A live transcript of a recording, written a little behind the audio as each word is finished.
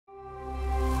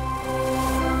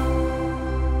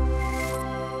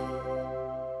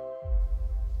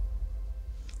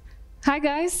Hi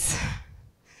guys,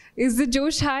 is the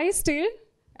Josh high still?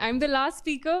 I'm the last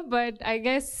speaker, but I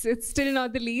guess it's still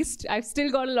not the least. I've still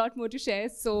got a lot more to share,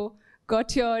 so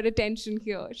got your attention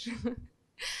here.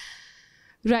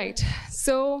 Right,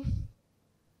 so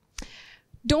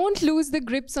don't lose the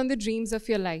grips on the dreams of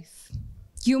your life.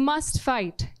 You must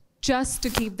fight just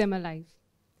to keep them alive.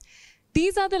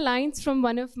 These are the lines from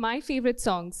one of my favorite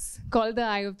songs called The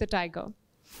Eye of the Tiger,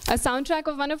 a soundtrack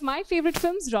of one of my favorite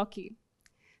films, Rocky.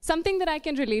 Something that I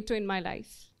can relate to in my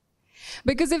life.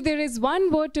 Because if there is one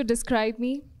word to describe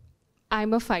me,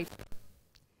 I'm a fighter.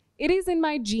 It is in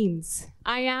my genes.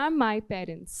 I am my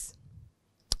parents.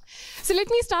 So let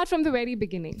me start from the very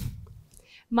beginning.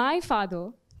 My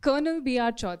father, Colonel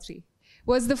B.R. Chaudhary,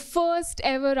 was the first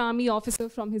ever army officer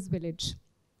from his village.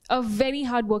 A very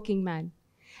hardworking man.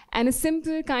 And a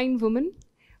simple, kind woman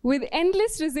with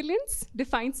endless resilience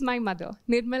defines my mother,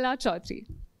 Nirmala Chaudhary.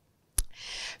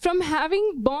 From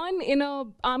having born in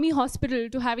an army hospital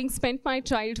to having spent my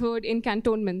childhood in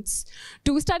cantonments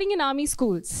to studying in army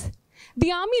schools,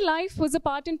 the army life was a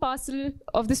part and parcel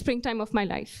of the springtime of my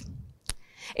life.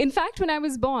 In fact, when I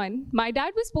was born, my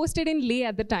dad was posted in Leh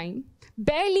at the time,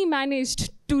 barely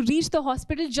managed to reach the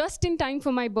hospital just in time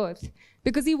for my birth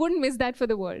because he wouldn't miss that for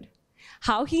the world.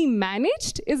 How he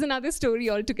managed is another story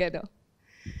altogether.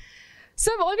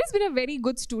 So I've always been a very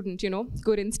good student,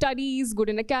 good in studies, good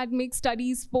in academics,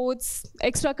 studies, sports,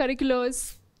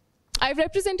 extracurriculars. I've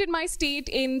represented my state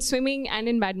in swimming and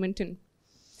in badminton.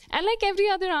 And like every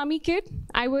other army kid,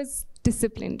 I was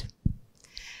disciplined.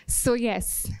 So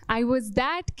yes, I was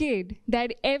that kid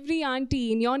that every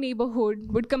auntie in your neighborhood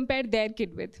would compare their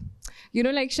kid with.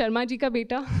 Like Sharma ji ka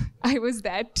beta, I was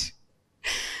that.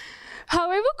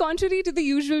 However, contrary to the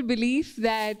usual belief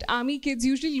that army kids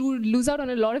usually lose out on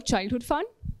a lot of childhood fun,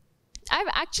 I've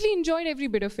actually enjoyed every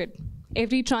bit of it,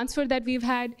 every transfer that we've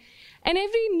had, and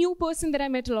every new person that I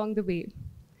met along the way.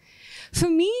 For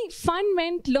me, fun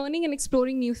meant learning and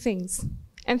exploring new things.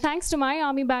 And thanks to my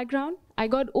army background, I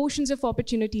got oceans of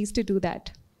opportunities to do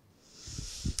that.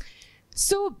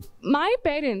 So my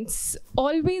parents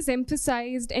always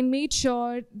emphasized and made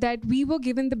sure that we were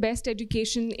given the best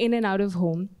education in and out of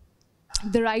home,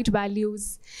 the right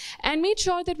values, and made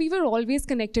sure that we were always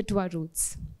connected to our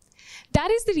roots.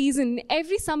 That is the reason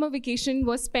every summer vacation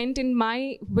was spent in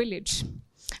my village,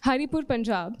 Haripur,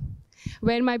 Punjab,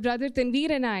 where my brother Tanveer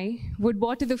and I would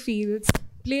water the fields,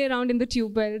 play around in the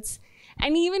tube wells,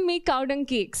 and even make cow dung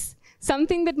cakes,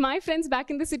 something that my friends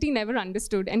back in the city never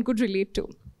understood and could relate to.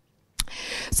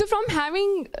 So from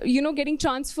having, getting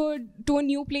transferred to a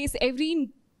new place every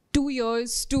 2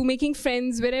 years, to making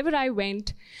friends wherever I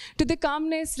went, to the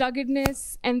calmness,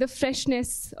 ruggedness, and the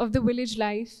freshness of the village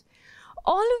life,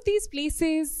 all of these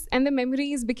places and the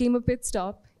memories became a pit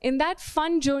stop in that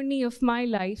fun journey of my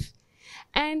life,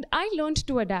 and I learned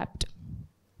to adapt.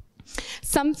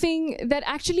 Something that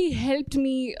actually helped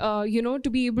me, to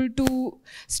be able to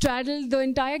straddle the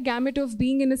entire gamut of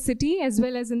being in a city as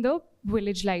well as in the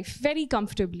village life very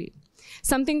comfortably.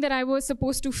 Something that I was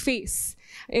supposed to face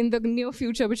in the near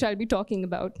future, which I'll be talking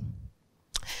about.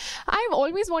 I've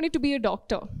always wanted to be a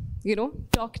doctor,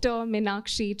 Dr.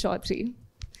 Meenakshi Chaudhary.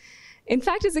 In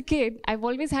fact, as a kid, I've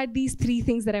always had these three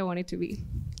things that I wanted to be: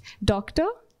 doctor,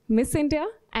 Miss India,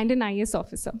 and an IAS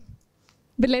officer.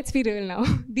 But let's be real now.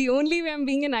 The only way I'm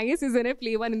being an IAS is when I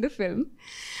play one in the film.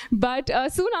 But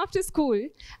soon after school,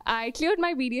 I cleared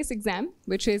my BDS exam,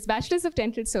 which is Bachelor's of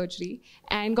Dental Surgery,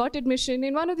 and got admission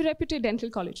in one of the reputed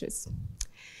dental colleges.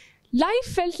 Life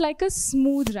felt like a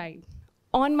smooth ride,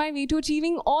 on my way to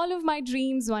achieving all of my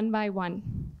dreams one by one.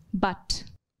 But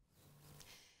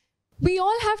we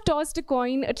all have tossed a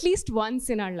coin at least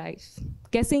once in our life,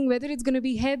 guessing whether it's going to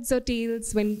be heads or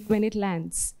tails when it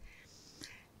lands.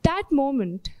 That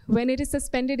moment when it is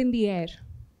suspended in the air,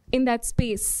 in that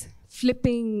space,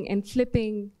 flipping and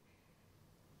flipping,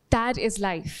 that is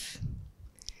life.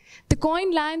 The coin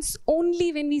lands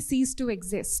only when we cease to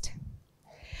exist.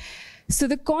 So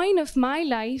the coin of my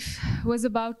life was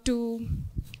about to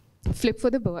flip for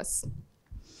the boss.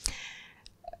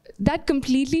 That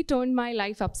completely turned my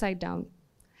life upside down.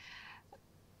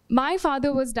 My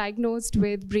father was diagnosed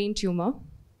with brain tumor,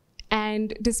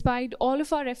 and despite all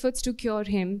of our efforts to cure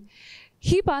him,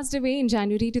 he passed away in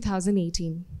January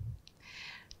 2018.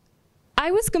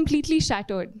 I was completely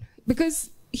shattered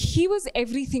because he was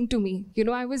everything to me.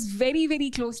 I was very, very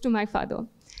close to my father.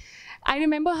 I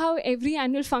remember how every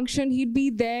annual function he'd be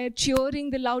there cheering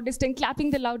the loudest and clapping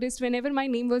the loudest whenever my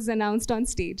name was announced on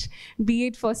stage, be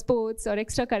it for sports or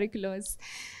extracurriculars.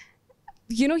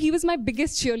 He was my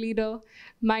biggest cheerleader,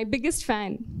 my biggest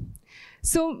fan.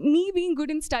 So me being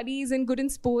good in studies and good in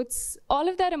sports, all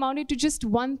of that amounted to just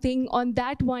one thing on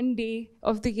that one day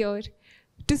of the year,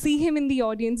 to see him in the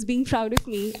audience being proud of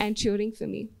me and cheering for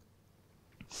me.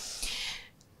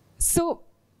 So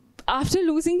after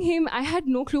losing him, I had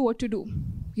no clue what to do.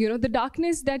 You know, the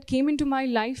darkness that came into my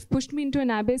life pushed me into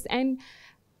an abyss, and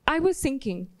I was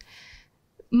sinking.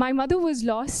 My mother was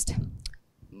lost.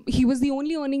 He was the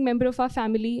only earning member of our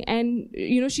family, and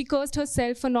she cursed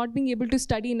herself for not being able to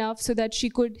study enough so that she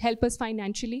could help us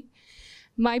financially.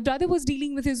 My brother was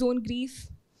dealing with his own grief.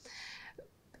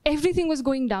 Everything was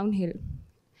going downhill.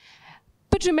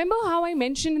 But remember how I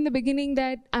mentioned in the beginning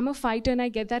that I'm a fighter and I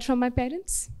get that from my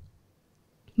parents?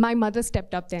 My mother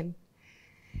stepped up then.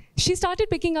 She started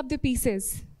picking up the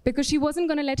pieces because she wasn't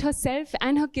going to let herself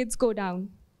and her kids go down.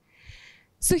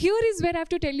 So here is where I have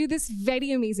to tell you this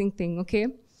very amazing thing, okay?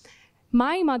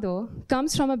 My mother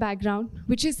comes from a background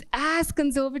which is as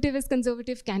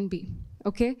conservative can be,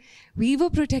 okay? We were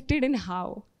protected in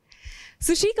how?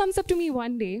 So she comes up to me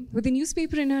one day with a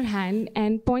newspaper in her hand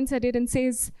and points at it and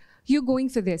says, "You're going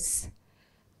for this."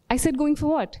 I said, "Going for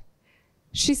what?"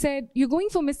 She said, "You're going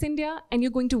for Miss India and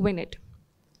you're going to win it."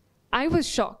 I was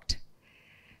shocked.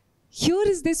 Here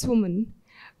is this woman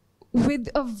with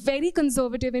a very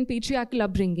conservative and patriarchal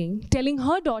upbringing telling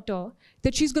her daughter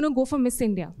that she's going to go for Miss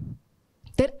India,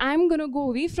 that I'm going to go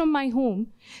away from my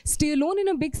home, stay alone in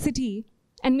a big city,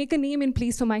 and make a name and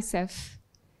place for myself.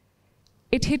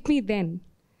 It hit me then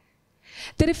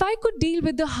that if I could deal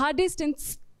with the hardest and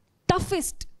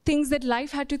toughest things that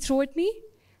life had to throw at me,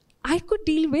 I could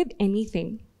deal with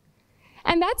anything.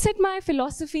 And that set my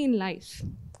philosophy in life.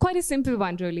 Quite a simple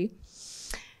one, really.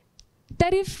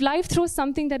 That if life throws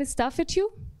something that is tough at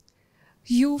you,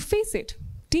 you face it,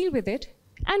 deal with it,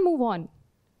 and move on.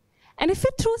 And if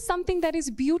it throws something that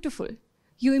is beautiful,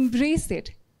 you embrace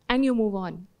it, and you move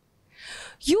on.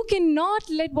 You cannot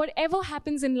let whatever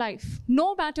happens in life,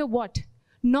 no matter what,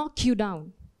 knock you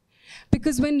down.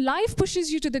 Because when life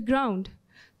pushes you to the ground,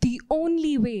 the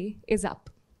only way is up.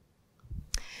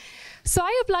 So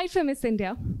I applied for Miss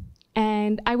India,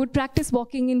 and I would practice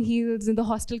walking in heels in the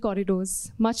hostel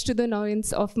corridors, much to the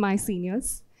annoyance of my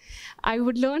seniors. I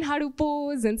would learn how to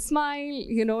pose and smile,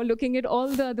 looking at all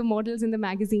the other models in the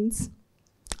magazines.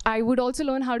 I would also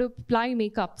learn how to apply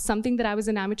makeup, something that I was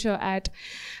an amateur at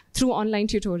through online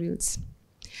tutorials.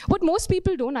 What most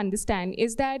people don't understand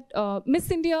is that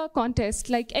Miss India contest,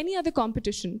 like any other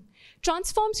competition,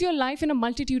 transforms your life in a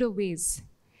multitude of ways.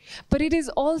 But it is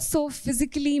also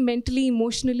physically, mentally,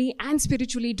 emotionally, and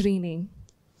spiritually draining.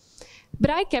 But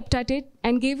I kept at it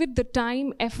and gave it the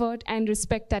time, effort, and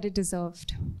respect that it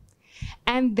deserved.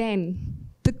 And then,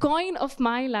 the coin of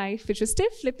my life, which was still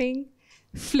flipping,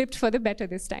 flipped for the better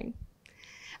this time.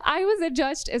 I was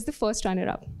adjudged as the first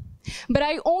runner-up. But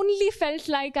I only felt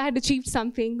like I had achieved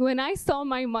something when I saw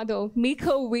my mother make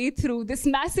her way through this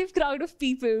massive crowd of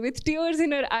people with tears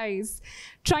in her eyes,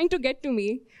 trying to get to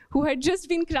me, who had just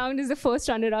been crowned as the first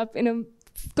runner-up in a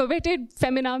coveted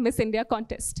Femina Miss India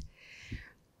contest.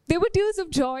 There were tears of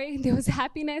joy, there was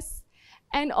happiness,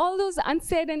 and all those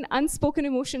unsaid and unspoken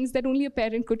emotions that only a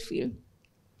parent could feel.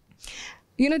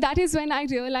 That is when I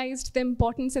realized the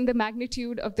importance and the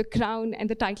magnitude of the crown and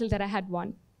the title that I had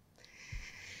won.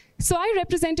 So I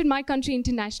represented my country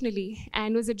internationally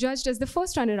and was adjudged as the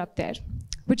first runner-up there,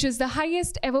 which is the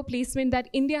highest ever placement that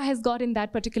India has got in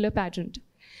that particular pageant.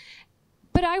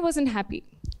 But I wasn't happy.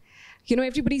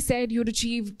 Everybody said, "You'd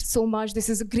achieved so much, this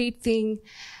is a great thing."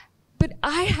 But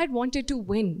I had wanted to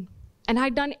win, and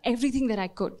I'd done everything that I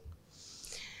could.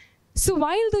 So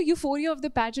while the euphoria of the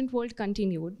pageant world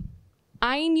continued,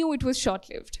 I knew it was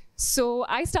short-lived. So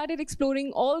I started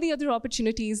exploring all the other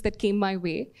opportunities that came my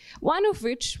way, one of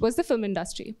which was the film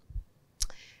industry.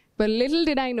 But little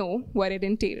did I know what it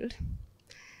entailed.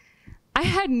 I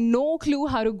had no clue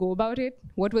how to go about it,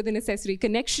 what were the necessary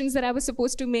connections that I was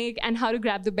supposed to make, and how to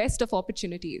grab the best of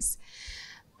opportunities.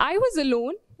 I was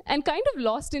alone and kind of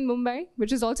lost in Mumbai,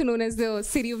 which is also known as the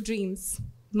city of dreams,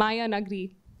 Maya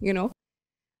Nagri,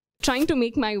 trying to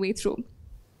make my way through,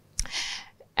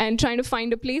 and trying to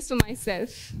find a place for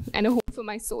myself and a home for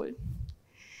my soul.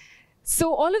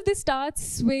 So all of this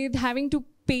starts with having to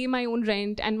pay my own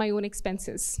rent and my own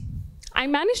expenses. I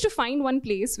managed to find one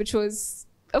place which was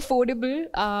affordable,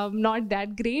 not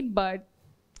that great, but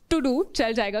to do,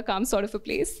 chal jayega kaam sort of a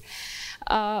place.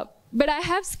 But I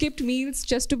have skipped meals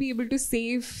just to be able to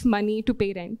save money to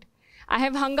pay rent. I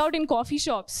have hung out in coffee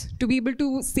shops to be able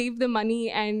to save the money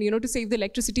and to save the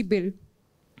electricity bill.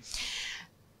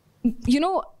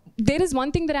 There is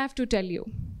one thing that I have to tell you,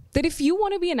 that if you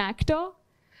want to be an actor,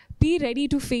 be ready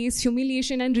to face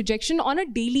humiliation and rejection on a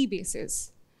daily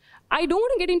basis. I don't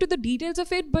want to get into the details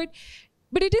of it, but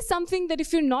it is something that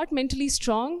if you're not mentally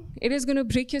strong, it is going to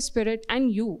break your spirit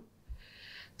and you.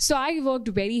 So I worked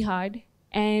very hard.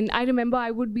 And I remember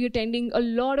I would be attending a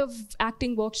lot of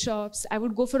acting workshops. I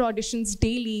would go for auditions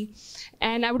daily.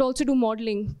 And I would also do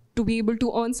modeling to be able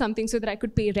to earn something so that I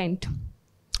could pay rent.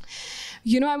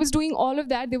 You know, I was doing all of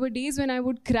that. There were days when I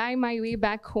would cry my way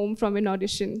back home from an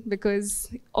audition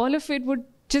because all of it would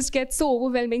just get so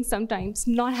overwhelming sometimes,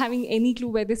 not having any clue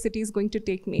where the city is going to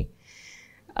take me.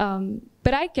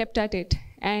 But I kept at it.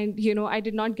 And, you know, I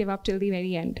did not give up till the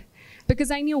very end.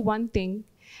 Because I knew one thing,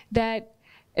 that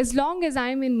as long as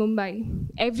I'm in Mumbai,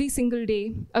 every single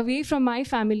day, away from my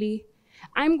family,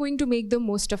 I'm going to make the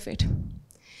most of it.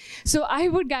 So I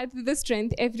would gather the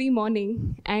strength every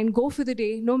morning and go for the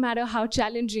day, no matter how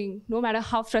challenging, no matter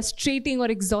how frustrating or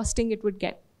exhausting it would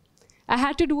get. I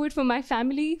had to do it for my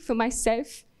family, for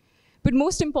myself, but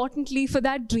most importantly, for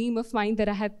that dream of mine that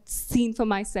I had seen for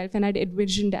myself and I'd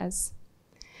envisioned as.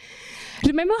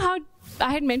 Remember how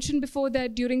I had mentioned before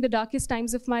that during the darkest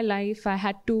times of my life, I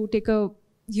had to take a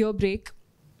year break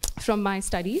from my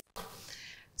studies.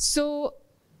 So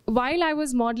while I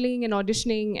was modeling and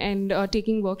auditioning and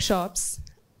taking workshops,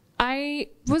 I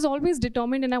was always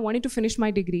determined and I wanted to finish my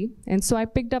degree. And so I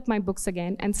picked up my books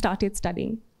again and started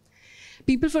studying.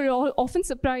 People were often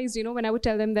surprised, you know, when I would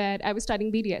tell them that I was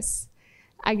studying BDS.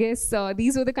 I guess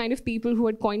these were the kind of people who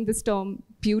had coined this term,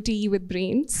 beauty with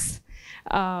brains,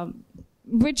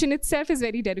 which in itself is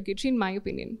very derogatory in my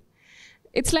opinion.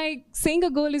 It's like saying a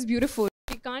girl is beautiful.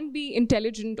 She can't be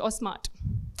intelligent or smart.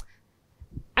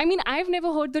 I mean, I've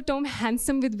never heard the term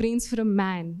handsome with brains for a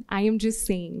man. I am just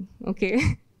saying,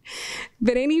 okay?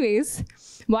 But anyways,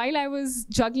 while I was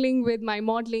juggling with my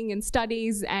modeling and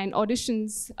studies and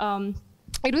auditions,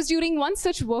 it was during one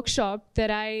such workshop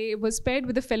that I was paired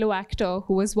with a fellow actor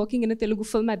who was working in a Telugu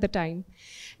film at the time,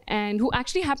 and who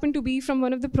actually happened to be from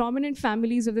one of the prominent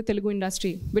families of the Telugu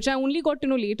industry, which I only got to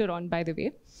know later on, by the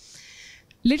way.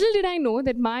 Little did I know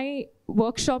that my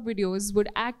workshop videos would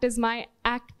act as my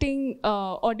acting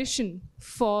audition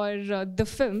for the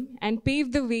film and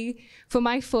pave the way for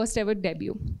my first ever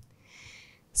debut.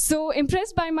 So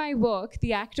impressed by my work,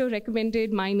 the actor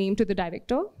recommended my name to the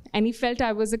director, and he felt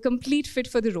I was a complete fit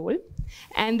for the role.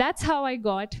 And that's how I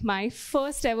got my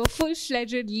first ever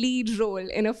full-fledged lead role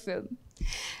in a film.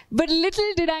 But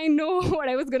little did I know what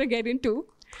I was going to get into.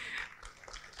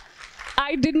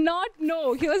 I did not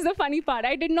know, here's the funny part,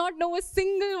 I did not know a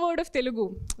single word of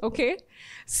Telugu, okay?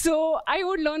 So I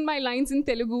would learn my lines in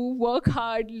Telugu, work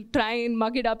hard, try and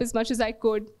mug it up as much as I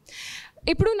could.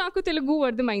 Ippudu naku Telugu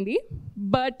vardamaindi,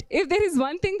 but if there is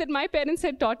one thing that my parents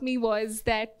had taught me was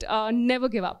that never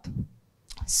give up.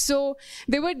 So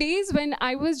there were days when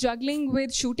I was juggling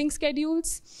with shooting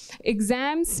schedules,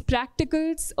 exams,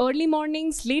 practicals, early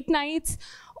mornings, late nights.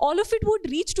 All of it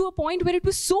would reach to a point where it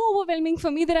was so overwhelming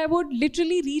for me that I would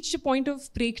literally reach a point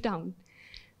of breakdown.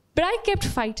 But I kept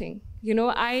fighting. You know,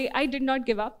 I did not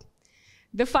give up.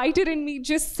 The fighter in me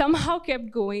just somehow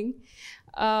kept going.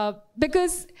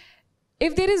 Because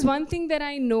if there is one thing that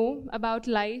I know about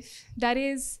life, that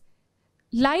is,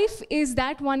 life is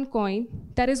that one coin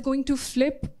that is going to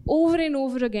flip over and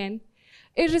over again,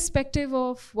 irrespective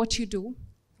of what you do,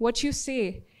 what you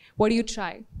say, what you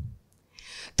try.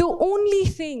 The only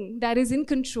thing that is in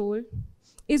control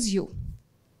is you.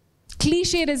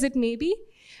 Cliched as it may be,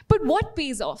 but what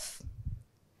pays off?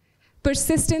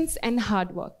 Persistence and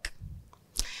hard work.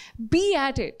 Be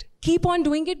at it. Keep on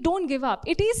doing it. Don't give up.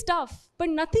 It is tough, but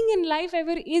nothing in life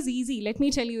ever is easy. Let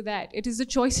me tell you that. It is the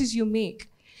choices you make.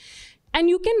 And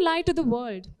you can lie to the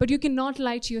world, but you cannot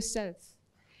lie to yourself.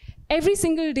 Every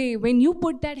single day, when you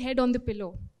put that head on the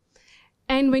pillow,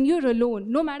 and when you're alone,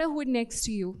 no matter who is next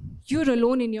to you, you're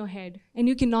alone in your head, and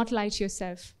you cannot lie to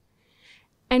yourself.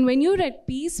 And when you're at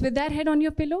peace with that head on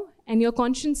your pillow, and your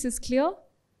conscience is clear,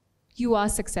 you are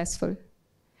successful.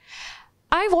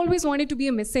 I've always wanted to be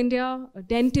a Miss India, a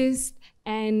dentist,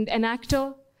 and an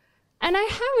actor, and I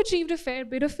have achieved a fair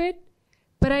bit of it,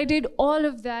 but I did all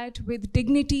of that with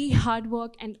dignity, hard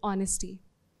work, and honesty.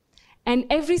 And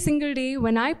every single day,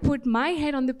 when I put my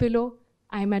head on the pillow,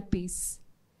 I'm at peace.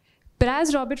 But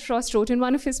as Robert Frost wrote in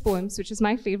one of his poems, which is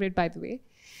my favorite, by the way,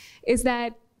 is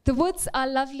that the woods are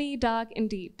lovely, dark, and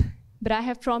deep, but I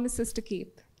have promises to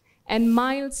keep, and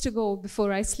miles to go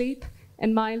before I sleep,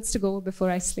 and miles to go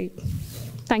before I sleep.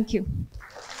 Thank you.